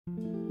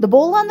The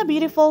Bold and the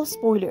Beautiful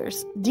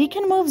spoilers.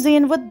 Deacon moves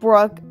in with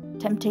Brooke.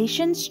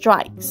 Temptation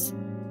strikes.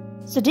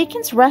 So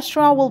Deacon's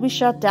restaurant will be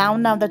shut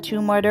down now that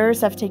 2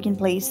 murders have taken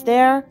place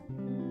there.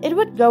 It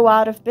would go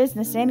out of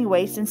business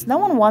anyway since no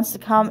one wants to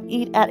come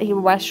eat at a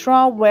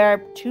restaurant where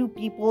 2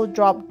 people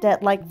drop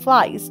dead like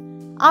flies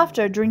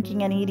after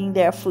drinking and eating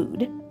their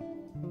food.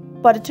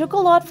 But it took a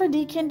lot for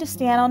Deacon to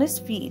stand on his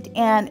feet,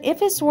 and if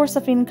his source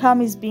of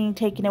income is being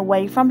taken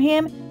away from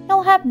him,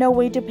 he'll have no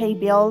way to pay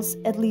bills,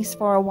 at least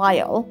for a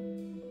while.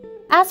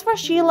 As for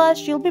Sheila,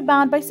 she'll be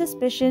bound by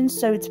suspicion,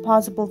 so it's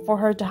possible for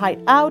her to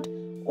hide out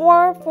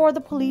or for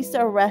the police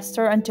to arrest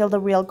her until the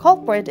real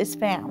culprit is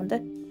found.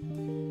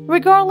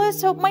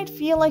 Regardless, Hope might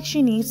feel like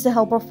she needs to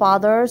help her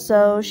father,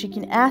 so she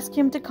can ask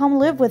him to come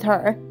live with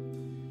her.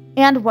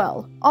 And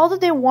well, although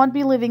they won't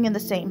be living in the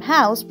same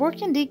house,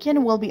 Brooke and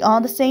Deacon will be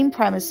on the same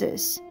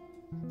premises.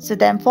 So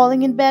them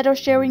falling in bed or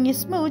sharing a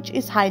smooch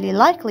is highly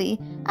likely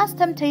as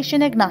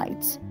temptation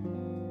ignites.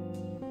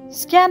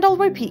 Scandal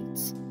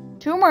repeats.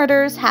 2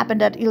 murders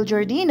happened at Il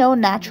Giardino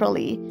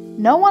naturally.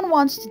 No one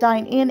wants to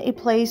dine in a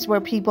place where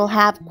people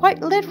have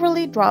quite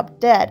literally dropped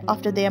dead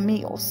after their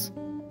meals.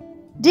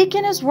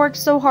 Deacon has worked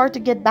so hard to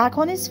get back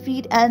on his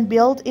feet and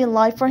build a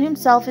life for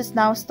himself is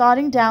now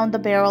starting down the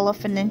barrel of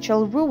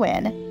financial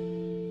ruin.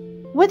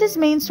 With his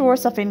main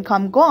source of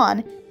income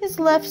gone, he's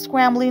left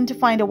scrambling to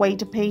find a way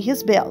to pay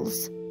his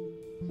bills.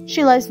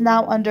 Sheila is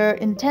now under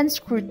intense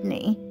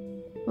scrutiny.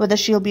 Whether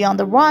she'll be on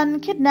the run,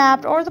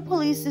 kidnapped, or the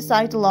police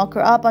decide to lock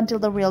her up until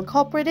the real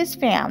culprit is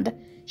found,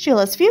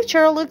 Sheila's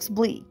future looks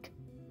bleak.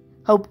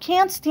 Hope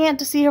can't stand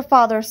to see her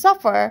father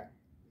suffer,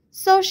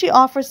 so she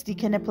offers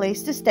Deacon a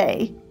place to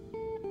stay.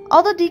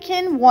 Although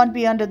Deacon won't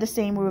be under the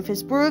same roof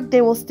as Brooke,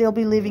 they will still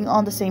be living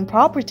on the same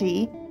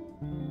property.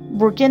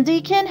 Brooke and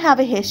Deacon have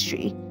a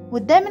history.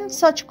 With them in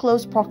such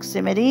close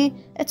proximity,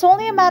 it's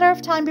only a matter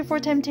of time before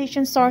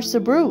temptation starts to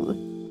brew.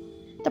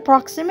 The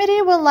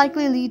proximity will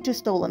likely lead to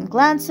stolen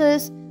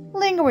glances,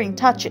 lingering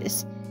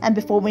touches, and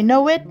before we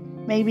know it,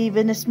 maybe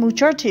even a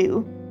smooch or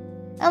 2.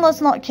 And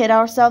let's not kid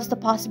ourselves, the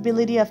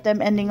possibility of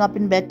them ending up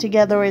in bed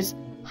together is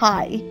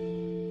high.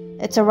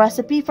 It's a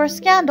recipe for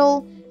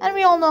scandal, and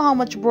we all know how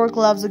much Brooke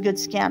loves a good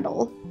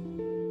scandal.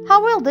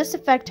 How will this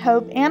affect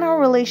Hope and her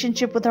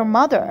relationship with her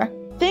mother?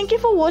 Thank you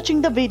for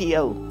watching the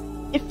video.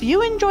 If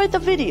you enjoyed the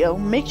video,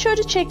 make sure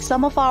to check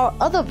some of our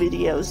other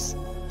videos.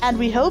 And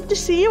we hope to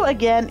see you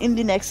again in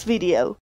the next video.